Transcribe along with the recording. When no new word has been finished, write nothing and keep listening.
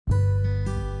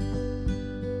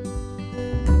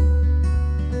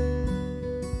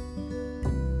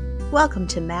Welcome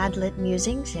to Mad Lit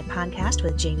Musings, a podcast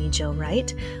with Jaime Jo Wright,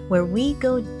 where we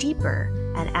go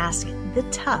deeper and ask the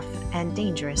tough and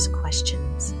dangerous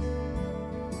questions.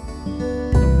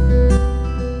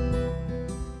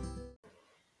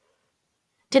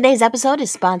 Today's episode is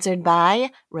sponsored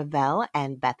by Revell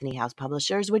and Bethany House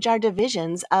Publishers, which are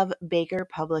divisions of Baker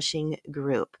Publishing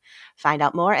Group. Find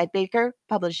out more at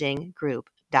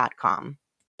bakerpublishinggroup.com.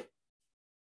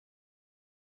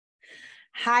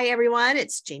 Hi, everyone.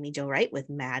 It's Jaime Jo Wright with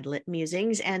Mad Lit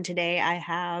Musings, and today I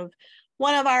have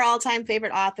one of our all-time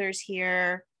favorite authors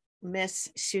here, Miss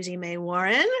Susie May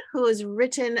Warren, who has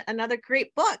written another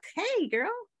great book. Hey,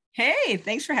 girl. Hey,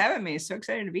 thanks for having me. So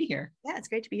excited to be here. Yeah, it's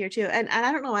great to be here too. And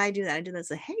I don't know why I do that. I do this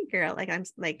like, hey, girl. I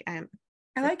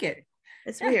like it.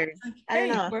 It's weird. Like, I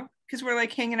don't know. Because we're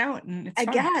like hanging out and it's I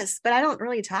fun. guess, but I don't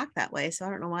really talk that way. So I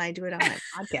don't know why I do it on my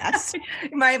podcast.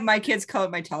 my kids call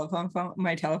it my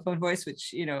telephone voice,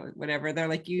 which, whatever. They're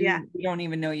like, we don't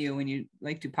even know you when you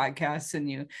like do podcasts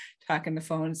and you talk on the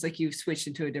phone. It's like you've switched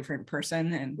into a different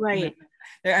person. And right.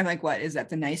 I'm like, what is that?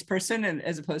 The nice person and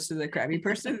as opposed to the crabby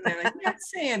person? And they're like, not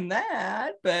saying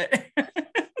that, but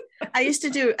I used to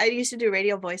do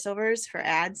radio voiceovers for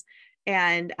ads,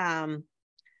 and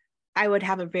I would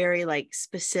have a very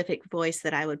specific voice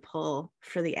that I would pull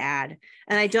for the ad.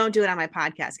 And I don't do it on my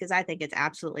podcast because I think it's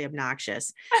absolutely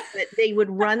obnoxious. But they would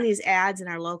run these ads in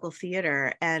our local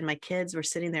theater, and my kids were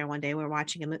sitting there one day, we were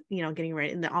watching them, getting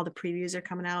ready, and all the previews are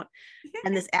coming out,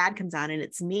 and this ad comes on and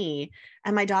it's me.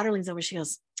 And my daughter leans over, she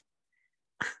goes,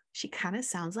 she kind of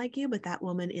sounds like you, but that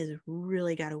woman is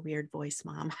really got a weird voice,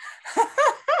 Mom.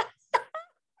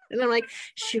 And I'm like,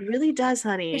 she really does,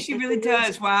 honey. She really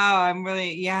does. Wow. I'm glad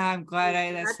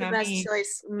that's not the best me.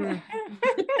 Choice.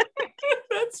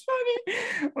 That's funny.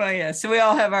 Well, yeah. So we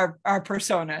all have our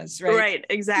personas, right? Right.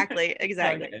 Exactly.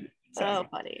 So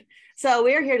funny. So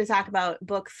we're here to talk about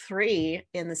book 3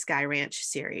 in the Sky Ranch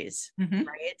series,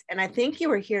 right? And I think you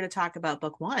were here to talk about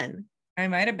book 1. I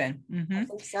might have been. I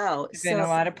think so. I've been a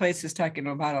lot of places talking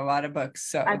about a lot of books.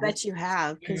 So I bet you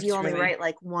have, because you only write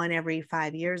one every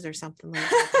 5 years or something like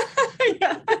that.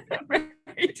 Yeah, right.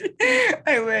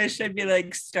 I wish. I'd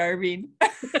be starving.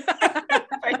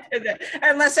 I did that.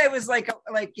 Unless I was like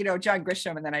John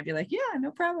Grisham, and then I'd be like, yeah, no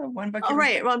problem. One book. Oh,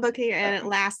 right. One book here, and it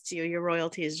lasts you. Your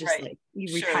royalty is just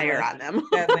you retire on them.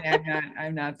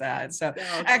 I'm not that. So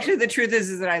actually the truth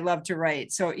is that I love to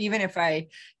write. So even if I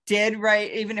did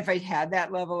write, even if I had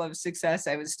that level of success,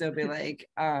 I would still be like,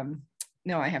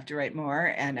 no, I have to write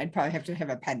more, and I'd probably have to have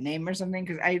a pen name or something,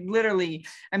 because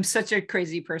I'm such a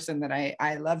crazy person that I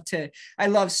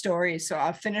love stories. So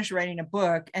I'll finish writing a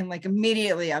book, and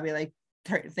immediately I'll be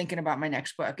thinking about my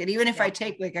next book. And even if I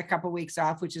take a couple weeks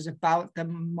off, which is about the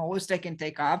most I can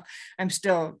take off, I'm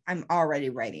already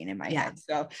writing in my head.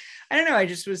 So I don't know. I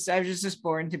was just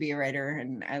born to be a writer,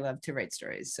 and I love to write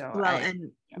stories. So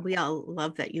we all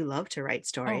love that you love to write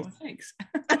stories. Oh, thanks.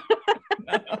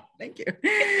 Thank you.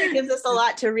 It gives us a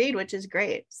lot to read, which is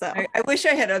great. So I wish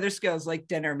I had other skills like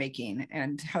dinner making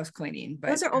and house cleaning, but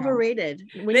those are overrated.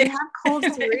 When you have cold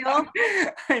cereal.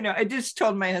 I know. I just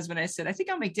told my husband, I said, I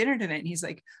think I'll make dinner tonight. And he's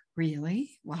like,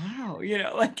 really? Wow.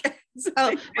 When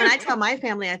I tell my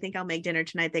family I think I'll make dinner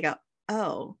tonight, they go,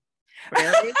 oh,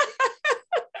 really?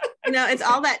 It's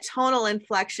all that tonal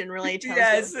inflection really tells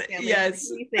yes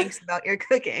what he thinks about your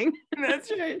cooking. That's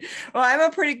right. Well, I'm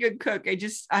a pretty good cook. I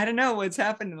don't know what's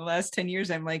happened in the last 10 years.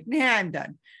 I'm like, nah, I'm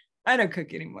done. I don't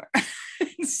cook anymore.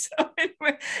 So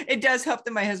it does help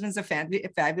that my husband's a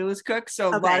fabulous cook. So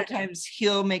a lot of times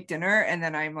he'll make dinner, and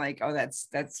then I'm like, oh, that's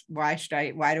why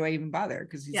do I even bother?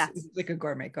 Because he's like a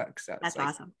gourmet cook. So that's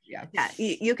awesome. Yeah.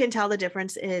 You can tell the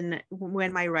difference in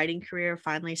when my writing career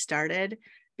finally started,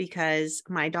 because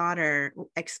my daughter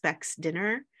expects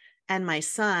dinner, and my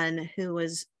son, who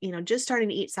was, just starting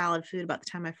to eat solid food about the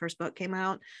time my first book came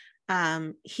out,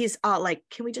 he's all like,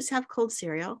 can we just have cold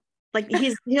cereal?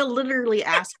 He'll literally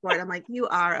ask for it. I'm like, you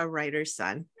are a writer's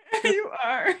son. You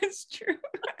are. It's true.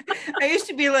 I used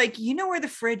to be like, where the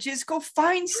fridge is? Go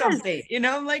find something.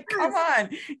 I'm like, come on.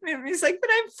 And he's like, but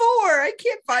I'm 4. I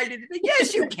can't find it. Like,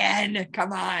 yes, you can.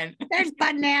 Come on. There's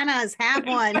bananas. Have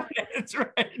one. That's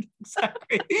right.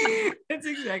 Exactly. That's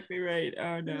exactly right.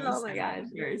 Oh no. Oh my gosh.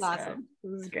 Very awesome.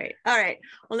 This is great. All right.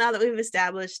 Well, now that we've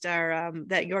established our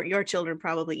that your children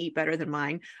probably eat better than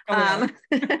mine.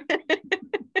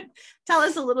 Tell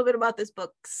us a little bit about this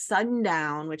book,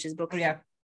 Sundown, which is book. Oh, yeah.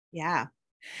 Yeah.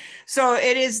 So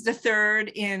it is the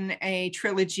third in a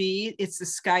trilogy. It's the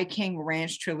Sky King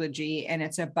Ranch trilogy, and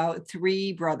it's about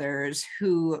three brothers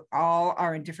who all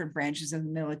are in different branches of the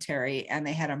military, and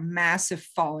they had a massive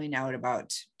falling out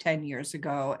about 10 years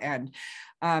ago. And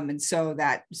so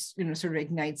that, sort of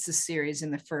ignites the series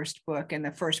in the first book. And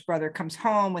the first brother comes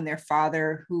home when their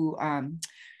father, who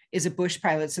is a bush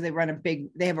pilot, so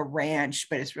they have a ranch,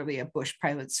 but it's really a bush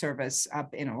pilot service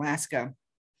up in Alaska.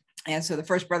 And so the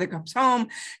first brother comes home,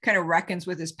 kind of reckons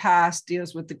with his past,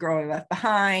 deals with the girl he left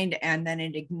behind, and then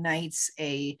it ignites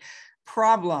a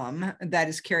problem that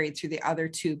is carried through the other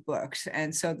two books.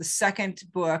 And so the second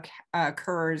book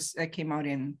came out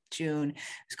in June.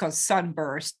 It's called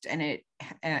Sunburst, and it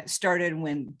started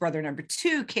when brother number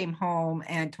 2 came home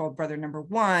and told brother number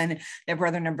 1 that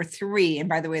brother number 3, and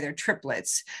by the way, they're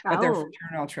triplets, but they're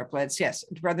fraternal triplets. Yes,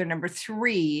 brother number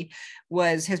 3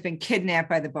 has been kidnapped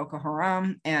by the Boko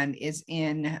Haram and is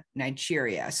in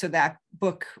Nigeria. So that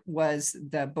book was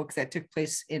the book that took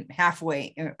place in half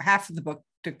of the book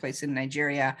took place in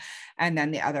Nigeria, and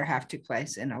then the other half took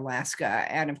place in Alaska.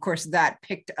 And of course, that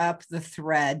picked up the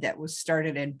thread that was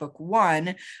started in book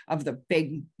 1 of the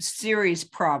big series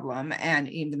problem. And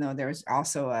even though there's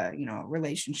also a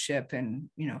relationship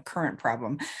and current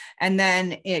problem, and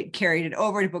then it carried it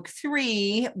over to book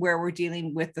 3, where we're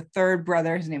dealing with the third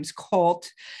brother. His name's Colt,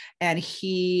 and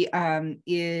he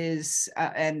is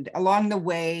and along the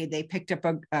way they picked up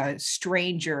a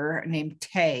stranger named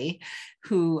Tay,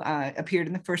 who appeared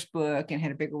in the first book and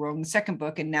had a bigger role in the second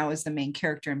book, and now is the main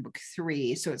character in book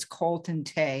 3. So it's Colt and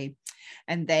Tay,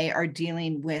 and they are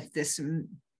dealing with this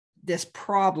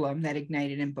problem that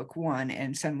ignited in book 1,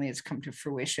 and suddenly it's come to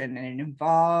fruition, and it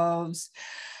involves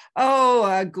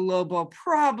a global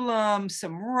problem,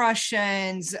 some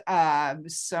Russians,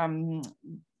 some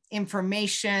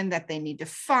information that they need to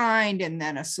find, and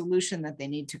then a solution that they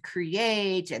need to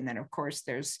create. And then of course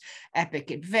there's epic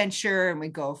adventure, and we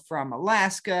go from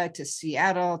Alaska to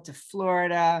Seattle to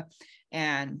Florida,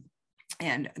 and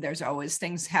there's always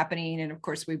things happening. And of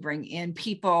course we bring in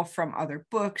people from other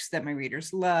books that my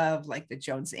readers love, like the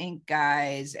Jones Inc.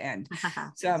 guys, and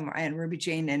Ruby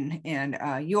Jane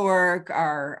and York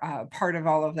are part of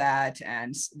all of that.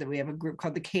 And we have a group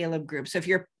called the Caleb group. So if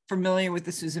you're familiar with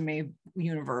the Susan May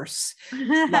universe,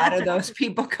 a lot of those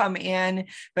people come in,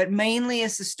 but mainly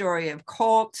it's the story of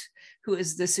Colt, who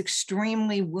is this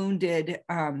extremely wounded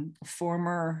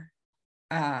former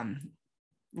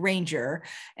ranger,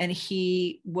 and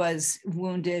he was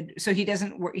wounded, so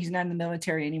he's not in the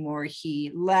military anymore. He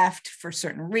left for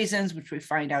certain reasons, which we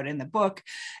find out in the book,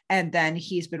 and then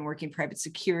he's been working private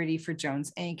security for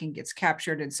Jones Inc. and gets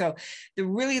captured. And so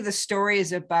the story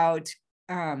is about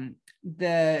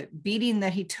the beating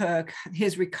that he took,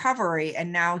 his recovery,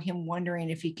 and now him wondering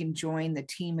if he can join the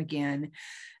team again.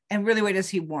 And really, what does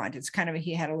he want? It's kind of,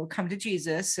 he had a little come to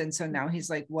Jesus. And so now he's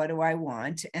like, what do I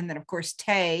want? And then of course,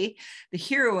 Tay, the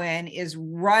heroine, is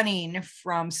running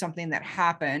from something that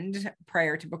happened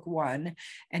prior to book 1.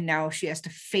 And now she has to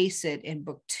face it in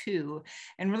book 2.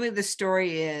 And really the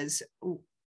story is,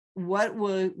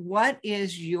 what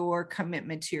is your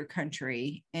commitment to your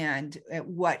country, and at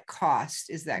what cost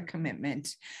is that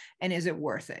commitment, and is it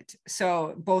worth it?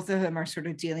 So both of them are sort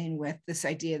of dealing with this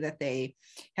idea that they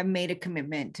have made a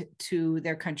commitment to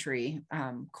their country,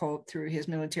 Colt through his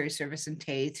military service and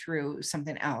Tay through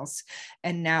something else,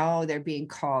 and now they're being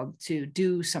called to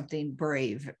do something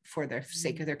brave for the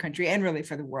sake of their country and really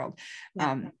for the world.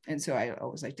 And so I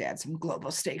always like to add some global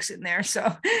stakes in there.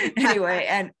 So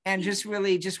anyway, and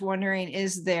just wondering,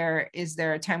 is there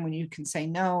a time when you can say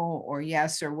no or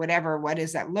yes or whatever? What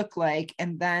does that look like?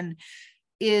 And then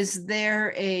is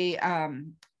there a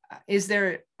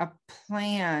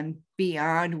plan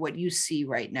beyond what you see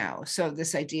right now? So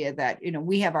this idea that,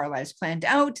 we have our lives planned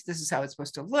out, this is how it's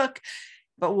supposed to look,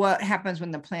 but what happens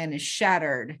when the plan is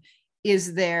shattered?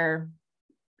 Is there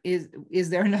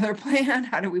another plan?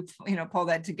 How do we, pull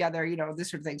that together, this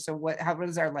sort of thing. So how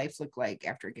does our life look like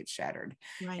after it gets shattered?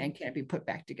 Right. And can it be put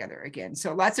back together again?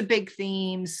 So lots of big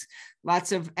themes,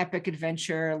 lots of epic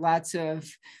adventure, lots of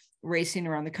racing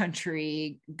around the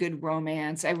country, good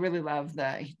romance. I really love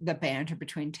the banter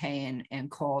between Tay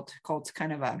and Colt. Colt's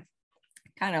kind of a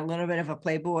little bit of a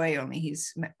playboy, only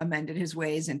he's amended his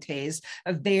ways, and Tay's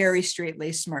a very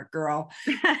straight-laced smart girl.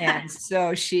 And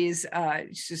so she's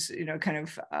just,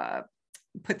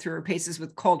 put through her paces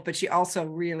with Colt, but she also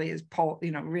really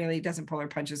really doesn't pull her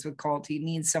punches with Colt. He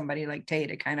needs somebody like Tay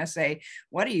to kind of say,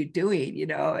 what are you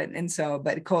doing? And so,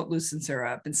 but Colt loosens her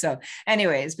up. And so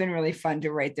anyway, it's been really fun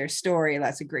to write their story.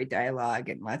 Lots of great dialogue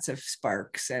and lots of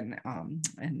sparks, and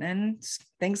then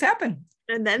things happen.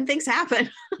 And then things happen.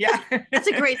 Yeah. That's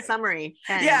a great summary.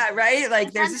 And yeah, right?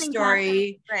 Like there's a things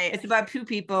story. happen. Right. It's about two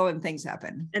people and things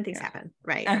happen. And things happen.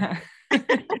 Right. Uh-huh.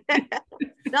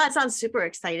 No, that sounds super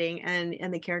exciting,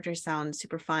 and the characters sound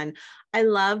super fun. I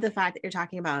love the fact that you're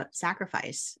talking about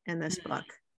sacrifice in this book,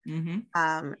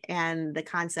 and the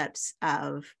concepts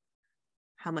of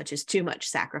how much is too much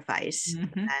sacrifice,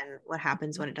 and what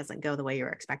happens when it doesn't go the way you're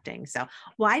expecting. So,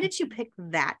 why did you pick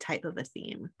that type of a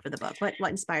theme for the book?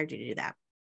 What inspired you to do that?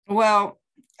 Well,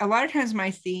 a lot of times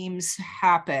my themes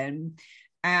happen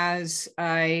as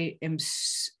I am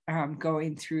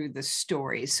going through the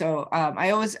story. So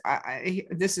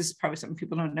this is probably something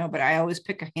people don't know, but I always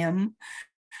pick a hymn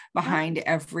behind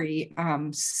every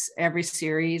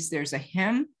series. There's a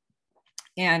hymn.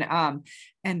 And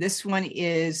this one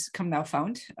is "Come Thou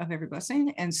Fount of Every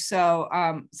Blessing," and so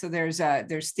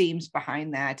there's themes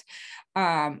behind that,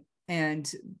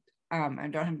 and I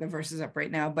don't have the verses up right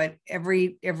now, but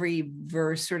every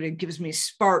verse sort of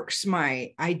sparks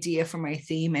my idea for my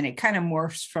theme, and it kind of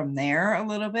morphs from there a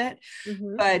little bit.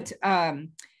 But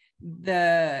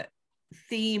the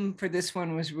theme for this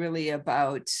one was really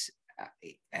about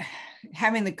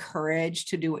having the courage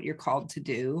to do what you're called to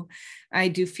do. I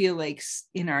do feel like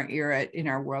in our era, in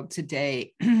our world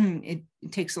today, it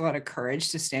takes a lot of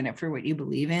courage to stand up for what you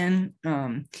believe in.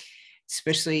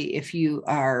 Especially if you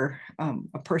are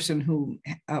a person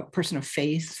of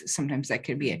faith. Sometimes that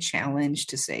can be a challenge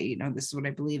to say, this is what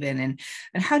I believe in. And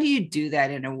how do you do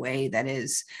that in a way that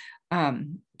is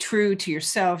true to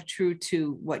yourself, true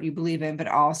to what you believe in, but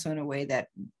also in a way that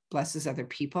blesses other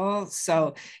people?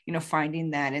 So,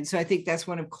 finding that. And so I think that's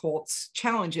one of Colt's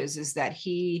challenges, is that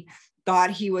he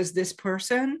thought he was this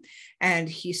person, and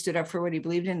he stood up for what he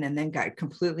believed in, and then got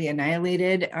completely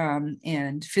annihilated,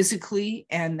 and physically,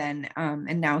 and then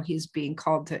and now he's being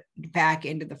called back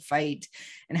into the fight.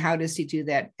 And how does he do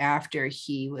that after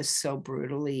he was so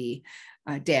brutally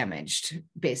damaged?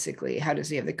 Basically, how does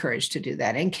he have the courage to do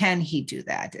that, and can he do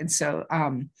that? And so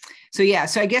so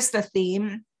I guess the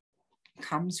theme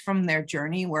comes from their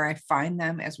journey, where I find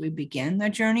them as we begin the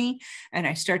journey, and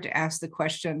I start to ask the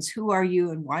questions: who are you,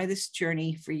 and why this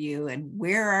journey for you, and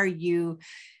where are you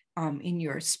in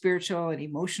your spiritual and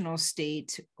emotional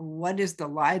state? What is the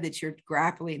lie that you're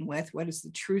grappling with? What is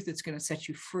the truth that's going to set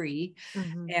you free?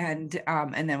 And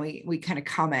then we kind of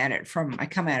come at it from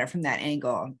that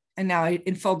angle. And now,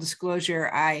 in full disclosure,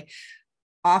 I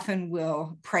often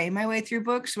will pray my way through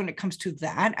books when it comes to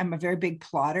that. I'm a very big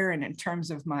plotter. And in terms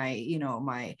of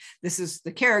this is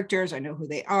the characters, I know who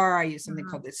they are. I use something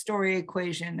called the story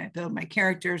equation. I build my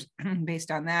characters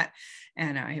based on that.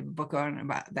 And I have a book on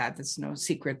about that. That's no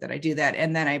secret that I do that.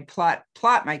 And then I plot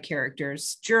my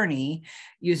character's journey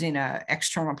using an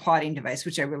external plotting device,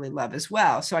 which I really love as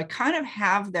well. So I kind of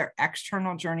have their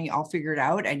external journey all figured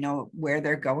out. I know where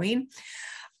they're going,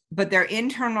 but their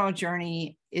internal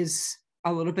journey is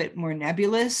a little bit more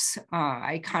nebulous.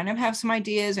 I kind of have some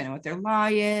ideas. I know what their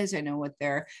lie is. I know what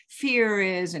their fear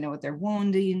is. I know what their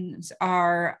woundings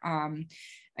are.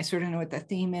 I sort of know what the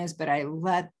theme is, but I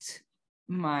let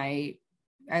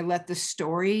the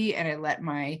story, and I let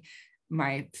my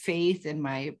faith and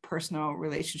my personal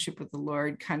relationship with the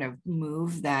Lord kind of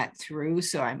move that through.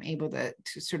 So I'm able to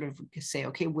sort of say,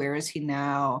 okay, where is he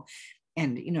now?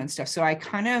 And, and stuff. So I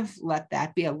kind of let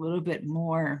that be a little bit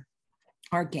more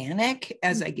organic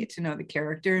as I get to know the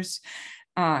characters.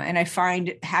 And I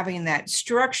find having that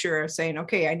structure of saying,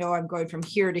 okay, I know I'm going from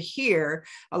here to here,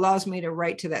 allows me to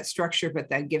write to that structure, but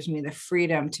that gives me the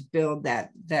freedom to build that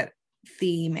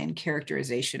theme and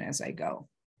characterization as I go.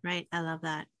 Right. I love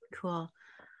that. Cool.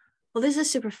 Well, this is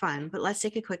super fun, but let's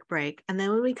take a quick break. And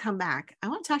then when we come back, I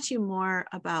want to talk to you more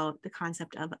about the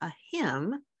concept of a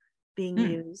hymn being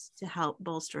used to help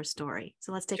bolster a story.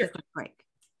 So let's take a quick break.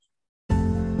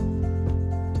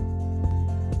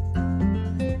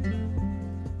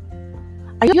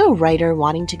 Are you a writer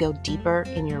wanting to go deeper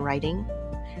in your writing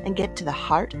and get to the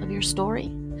heart of your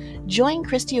story? Join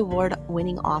Christy-Award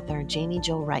winning author Jaime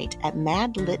Jo Wright at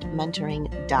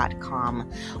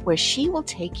madlitmentoring.com, where she will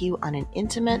take you on an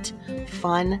intimate,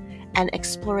 fun, and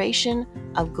exploration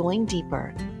of going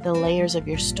deeper, the layers of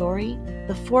your story,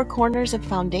 the four corners of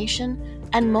foundation,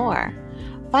 and more.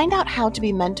 Find out how to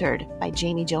be mentored by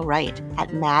Jaime Jo Wright at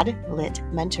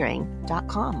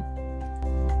madlitmentoring.com.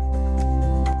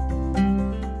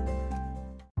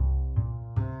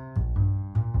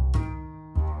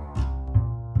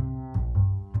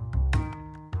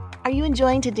 Are you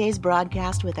enjoying today's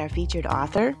broadcast with our featured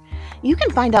author? You can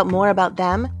find out more about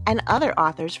them and other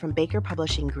authors from Baker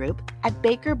Publishing Group at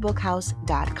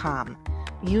bakerbookhouse.com.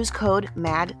 Use code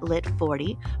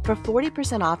MADLIT40 for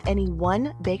 40% off any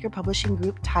one Baker Publishing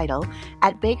Group title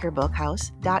at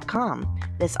bakerbookhouse.com.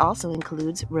 This also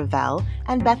includes Revell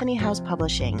and Bethany House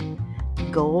Publishing.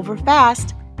 Go over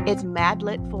fast. It's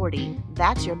MADLIT40.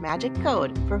 That's your magic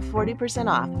code for 40%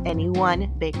 off any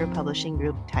one Baker Publishing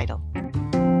Group title.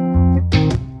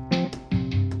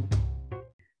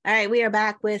 All right, we are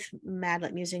back with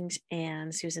Madlit Musings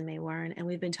and Susan May Warren, and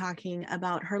we've been talking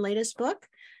about her latest book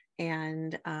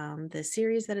and the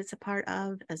series that it's a part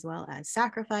of, as well as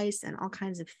sacrifice and all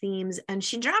kinds of themes. And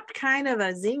she dropped kind of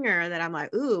a zinger that I'm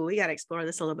like, ooh, we got to explore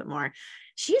this a little bit more.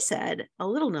 She said a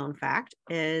little known fact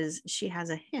is she has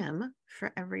a hymn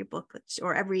for every book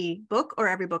or every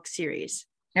book series.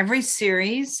 Every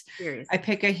series, I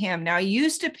pick a hymn. Now, I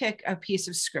used to pick a piece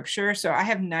of scripture. So I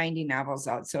have 90 novels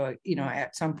out. So,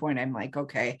 at some point I'm like,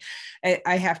 okay,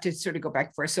 I have to sort of go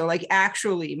back for. So like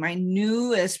actually my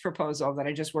newest proposal that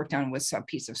I just worked on was a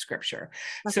piece of scripture.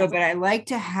 Okay. So, but I like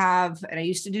to have, and I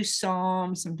used to do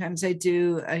Psalms. Sometimes I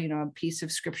do, a piece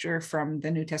of scripture from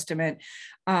the New Testament.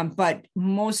 But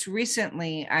most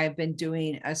recently I've been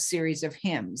doing a series of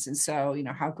hymns. And so,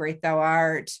 How Great Thou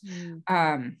Art,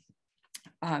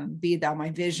 Be Thou My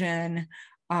Vision,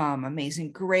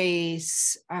 Amazing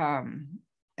Grace. And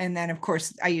then of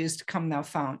course I used Come Thou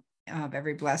Fount of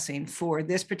Every Blessing for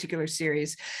this particular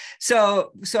series.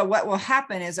 So what will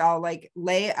happen is I'll like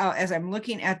lay out, as I'm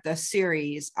looking at the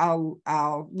series, I'll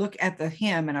look at the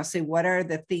hymn and I'll say, what are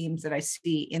the themes that I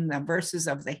see in the verses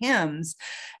of the hymns?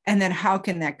 And then how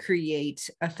can that create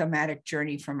a thematic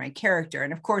journey for my character?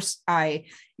 And of course,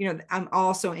 I'm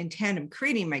also in tandem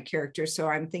creating my character. So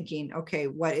I'm thinking, okay,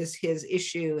 what is his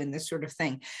issue and this sort of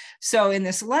thing. So in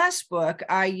this last book,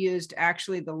 I used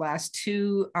actually the last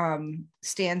two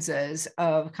stanzas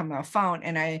of Come Thou Fount.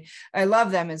 And I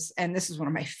love them and this is one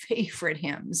of my favorite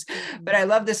hymns, but I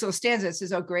love this little stanza. It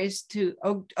says, oh,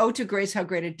 to grace, how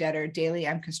great a debtor daily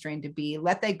I'm constrained to be.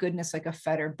 Let thy goodness like a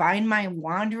fetter bind my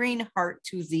wandering heart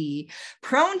to thee.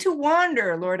 Prone to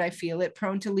wander, Lord, I feel it.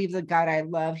 Prone to leave the God I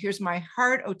love. Here's my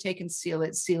heart. Oh, take and seal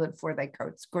it for thy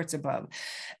courts above.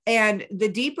 And the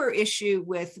deeper issue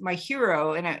with my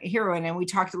hero and heroine, and we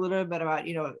talked a little bit about,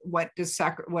 what is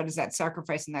that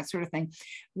sacrifice and that sort of thing,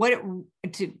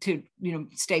 to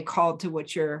stay called to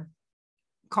what you're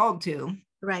called to,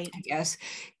 right? I guess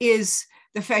is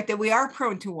the fact that we are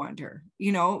prone to wander,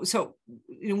 so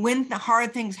when the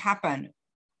hard things happen,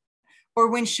 or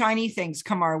when shiny things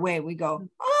come our way, we go,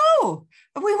 oh,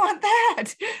 we want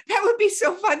that. That would be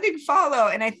so fun to follow.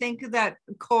 And I think that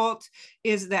Colt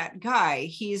is that guy.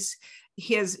 He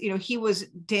was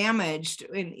damaged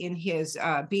in his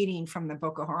beating from the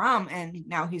Boko Haram, and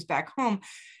now he's back home.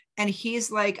 And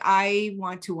he's like, I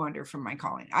want to wander from my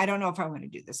calling. I don't know if I want to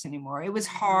do this anymore. It was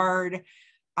hard.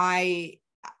 I'm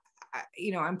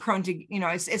prone to,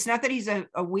 it's not that he's a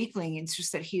weakling. It's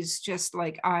just that he's just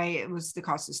like, the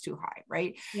cost is too high.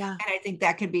 Right. Yeah. And I think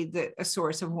that could be a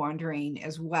source of wandering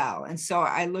as well. And so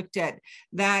I looked at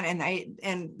that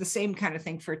and the same kind of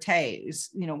thing for Tay is,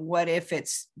 what if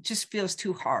it's just feels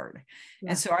too hard?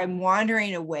 Yeah. And so I'm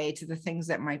wandering away to the things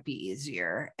that might be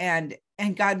easier. And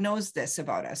God knows this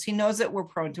about us. He knows that we're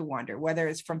prone to wander, whether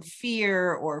it's from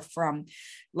fear or from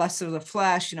lust of the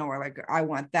flesh, we're like, I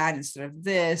want that instead of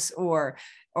this, or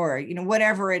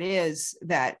whatever it is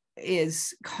that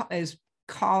is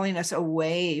calling us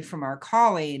away from our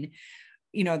calling,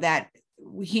 that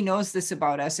he knows this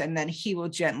about us, and then he will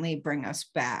gently bring us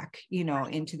back,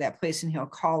 into that place, and he'll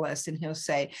call us and he'll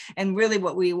say, and really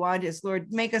what we want is,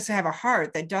 Lord, make us have a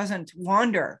heart that doesn't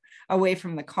wander away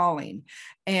from the calling.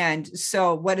 And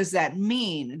so what does that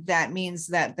mean? That means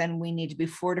that then we need to be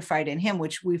fortified in him,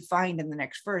 which we find in the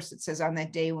next verse. It says, on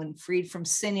that day when freed from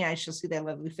sinning, I shall see thy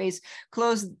lovely face,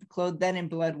 clothed then in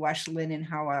blood, washed linen,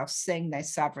 how I'll sing thy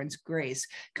sovereign's grace.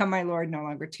 Come, my Lord, no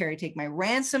longer tarry, take my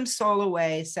ransomed soul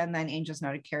away, send thine angels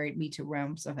now to carry me to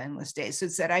realms of endless days. So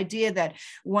it's that idea that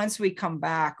once we come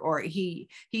back, or he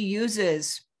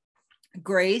uses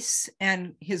grace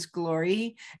and his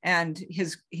glory and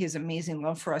his amazing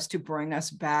love for us to bring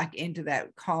us back into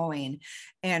that calling,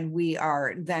 and we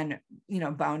are then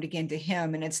bound again to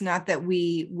him. And it's not that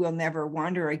we will never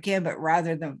wander again, but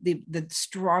rather the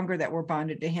stronger that we're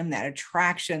bonded to him, that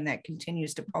attraction that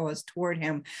continues to pull us toward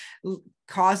him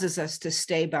causes us to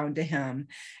stay bound to him.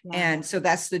 Yeah. And so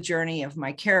that's the journey of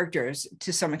my characters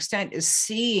to some extent, is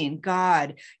seeing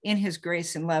God in his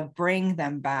grace and love bring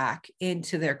them back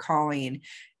into their calling,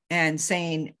 and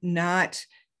saying not,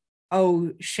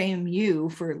 oh, shame you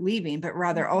for leaving, but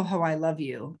rather, oh, how I love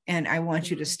you and I want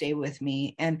you to stay with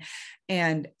me. And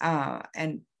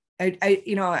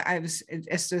I was,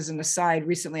 just as an aside,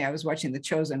 recently I was watching The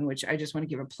Chosen, which I just want to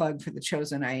give a plug for The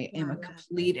Chosen. I am a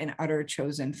complete and utter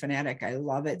Chosen fanatic. I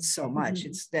love it so much.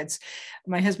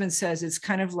 My husband says it's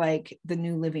kind of like the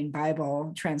New Living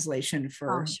Bible translation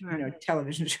for,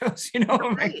 television shows,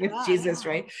 with Jesus,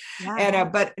 right? Yeah.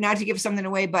 And, but not to give something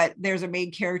away, but there's a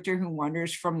main character who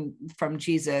wanders from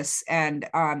Jesus, and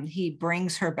he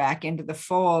brings her back into the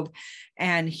fold,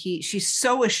 and she's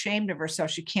so ashamed of herself.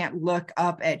 She can't look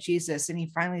up at Jesus. And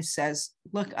he finally says,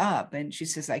 look up. And she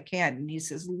says, I can't. And he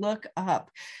says, look up.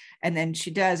 And then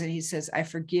she does. And he says, I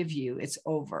forgive you. It's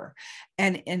over.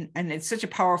 And it's such a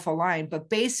powerful line. But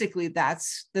basically,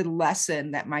 that's the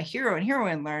lesson that my hero and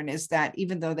heroine learn, is that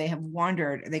even though they have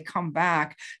wandered, they come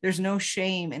back. There's no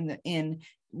shame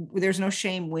there's no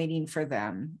shame waiting for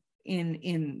them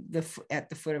at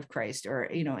the foot of Christ, or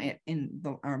in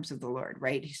the arms of the Lord,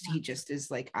 right? He just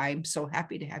is like, I'm so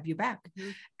happy to have you back,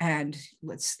 and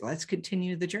let's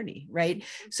continue the journey, right?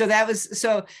 So that was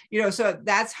so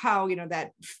that's how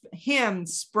that hymn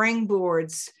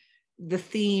springboards the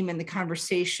theme and the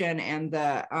conversation and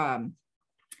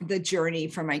the journey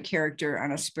for my character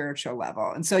on a spiritual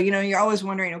level. And so you're always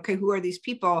wondering, okay, who are these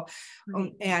people,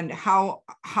 and how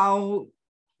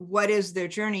what is their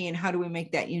journey, and how do we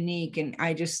make that unique? And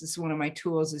it's one of my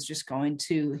tools, is just going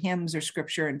to hymns or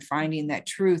scripture and finding that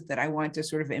truth that I want to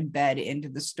sort of embed into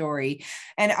the story.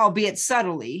 And albeit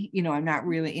subtly, I'm not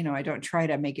really, I don't try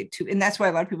to make it too, and that's why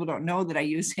a lot of people don't know that I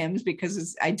use hymns,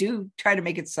 because I do try to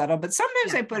make it subtle, but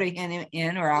sometimes I put a hymn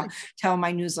in, or I'll tell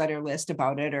my newsletter list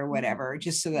about it or whatever,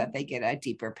 just so that they get a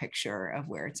deeper picture of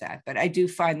where it's at. But I do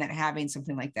find that having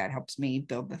something like that helps me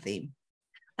build the theme.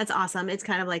 That's awesome. It's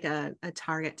kind of like a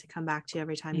target to come back to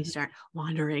every time you start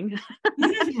wandering.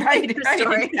 right,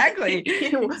 exactly.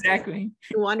 Exactly.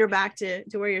 You wander back to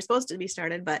where you're supposed to be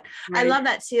started. But I love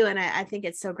that too. And I think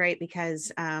it's so great,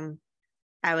 because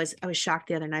I was shocked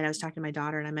the other night. I was talking to my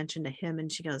daughter and I mentioned a hymn,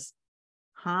 and she goes,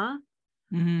 huh?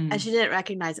 And she didn't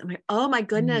recognize it. I'm like, oh my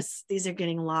goodness, these are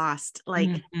getting lost.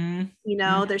 Like,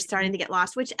 they're starting to get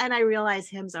lost, and I realize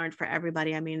hymns aren't for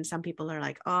everybody. I mean, some people are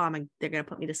like, oh, they're going to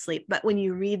put me to sleep. But when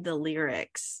you read the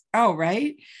lyrics,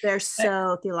 they're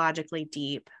so theologically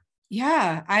deep.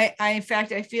 Yeah. In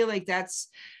fact, I feel like that's,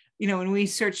 when we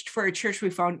searched for a church, we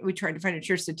tried to find a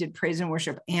church that did praise and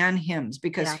worship and hymns,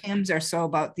 because hymns are so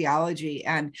about theology.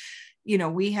 And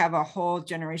we have a whole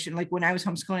generation, like when I was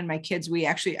homeschooling my kids,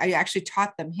 I actually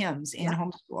taught them hymns in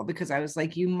homeschool, because I was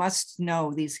like, you must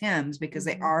know these hymns, because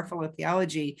they are full of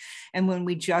theology. And when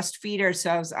we just feed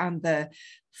ourselves on the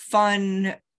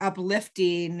fun,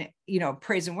 uplifting,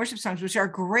 praise and worship songs, which are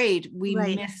great, we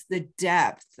miss the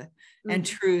depth and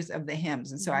truth of the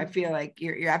hymns. And so I feel like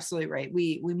you're absolutely right.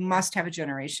 We must have a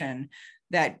generation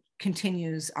that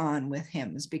continues on with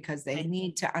hymns, because they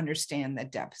need to understand the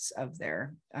depths of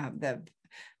their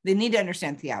they need to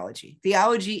understand theology.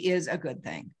 Theology is a good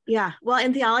thing. Yeah. Well,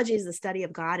 and theology is the study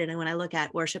of God. And when I look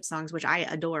at worship songs, which I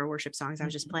adore worship songs, I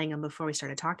was just playing them before we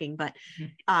started talking, but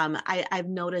I've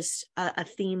noticed a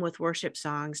theme with worship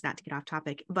songs, not to get off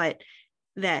topic, but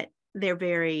that they're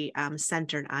very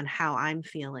centered on how I'm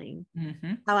feeling,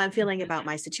 how I'm feeling about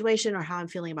my situation, or how I'm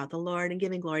feeling about the Lord, and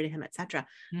giving glory to him, etc.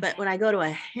 But when I go to a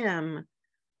hymn,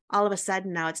 all of a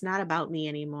sudden now it's not about me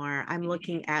anymore. I'm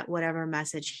looking at whatever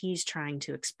message he's trying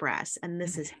to express, and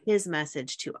this is his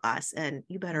message to us, and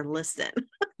you better listen.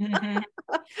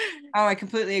 Oh, I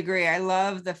completely agree. I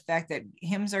love the fact that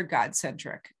hymns are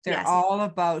God-centric. They're all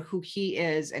about who he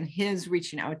is and his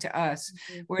reaching out to us,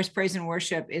 whereas praise and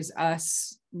worship is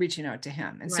us reaching out to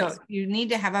him. And so you need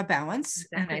to have a balance.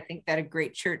 And I think that a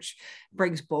great church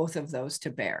brings both of those to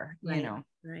bear,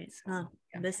 Right. Oh,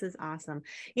 this is awesome.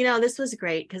 This was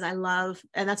great, because I love,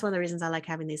 and that's one of the reasons I like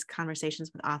having these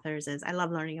conversations with authors, is I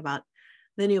love learning about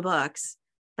the new books,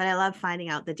 but I love finding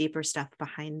out the deeper stuff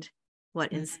behind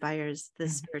what inspires the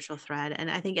spiritual thread. And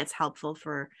I think it's helpful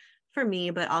for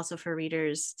me, but also for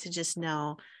readers, to just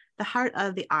know the heart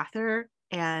of the author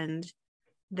and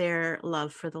their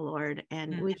love for the Lord.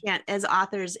 And we can't, as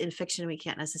authors in fiction, we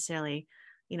can't necessarily,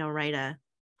 write a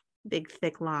big,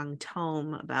 thick, long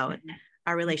tome about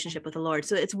our relationship with the Lord.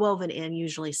 So it's woven in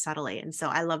usually subtly. And so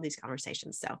I love these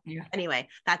conversations. So anyway,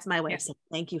 that's my way of saying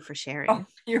thank you for sharing. Oh,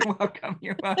 you're welcome.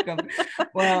 You're welcome.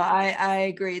 Well,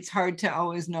 I agree. It's hard to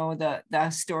always know the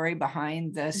story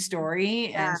behind the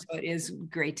story. And so it is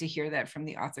great to hear that from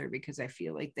the author, because I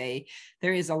feel like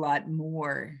there is a lot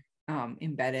more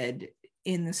embedded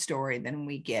in the story than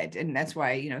we get. And that's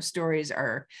why, stories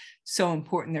are so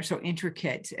important. They're so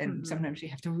intricate, and sometimes you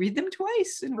have to read them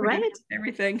twice and read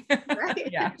everything.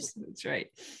 Yeah, that's right.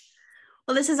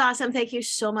 Well, this is awesome. Thank you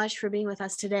so much for being with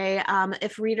us today.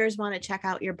 If readers want to check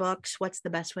out your books, what's the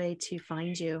best way to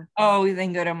find you? Oh,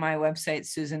 then go to my website,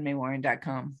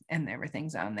 susanmaywarren.com, and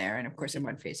everything's on there. And of course, I'm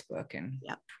on Facebook and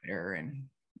Twitter and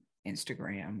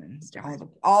Instagram and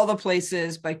all the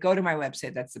places, but go to my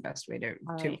website. That's the best way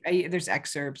there's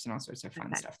excerpts and all sorts of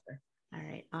fun stuff there. All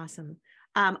right. Awesome.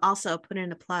 Also put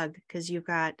in a plug, because you've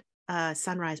got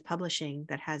Sunrise Publishing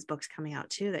that has books coming out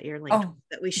too that you're linked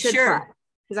that we should plug,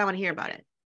 because I want to hear about it.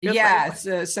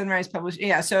 So Sunrise Publishing.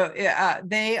 Yeah. So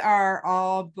they are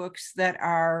all books that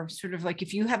are sort of like,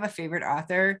 if you have a favorite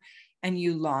author and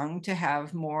you long to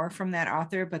have more from that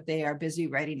author, but they are busy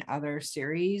writing other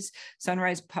series,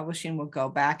 Sunrise Publishing will go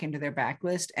back into their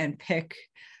backlist and pick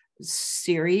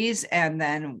series and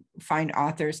then find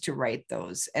authors to write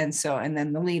those. And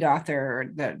then the lead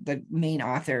author, the main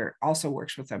author, also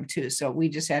works with them too. So we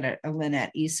just had a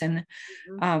Lynette Eason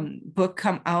book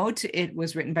come out. It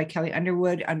was written by Kelly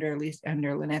Underwood under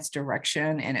Lynette's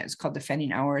direction, and it's called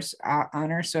Defending Hours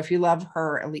Honor. So if you love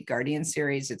her Elite Guardian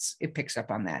series, it picks up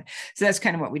on that. So that's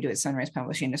kind of what we do at Sunrise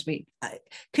Publishing, is we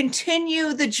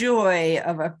continue the joy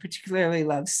of a particularly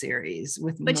loved series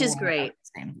which is great.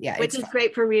 Yeah, which is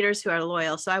great for readers who are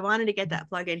loyal. So I wanted to get that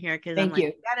plug in here, because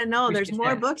you gotta know there's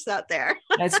more books out there.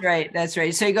 That's right. So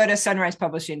you go to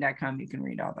sunrisepublishing.com, you can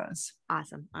read all those.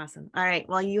 Awesome. All right,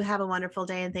 well, you have a wonderful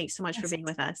day, and thanks so much for being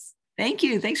with us. Thank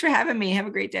you. Thanks for having me. Have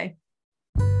a great day.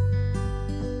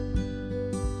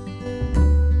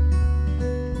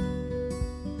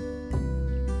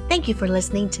 Thank you for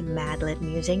listening to Madlit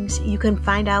Musings. You can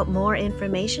find out more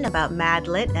information about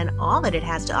Madlit and all that it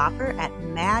has to offer at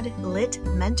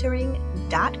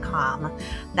madlitmentoring.com.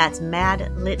 That's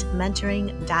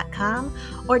madlitmentoring.com.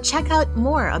 Or check out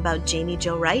more about Jaime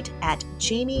Jo Wright at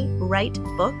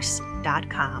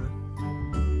jamiewrightbooks.com.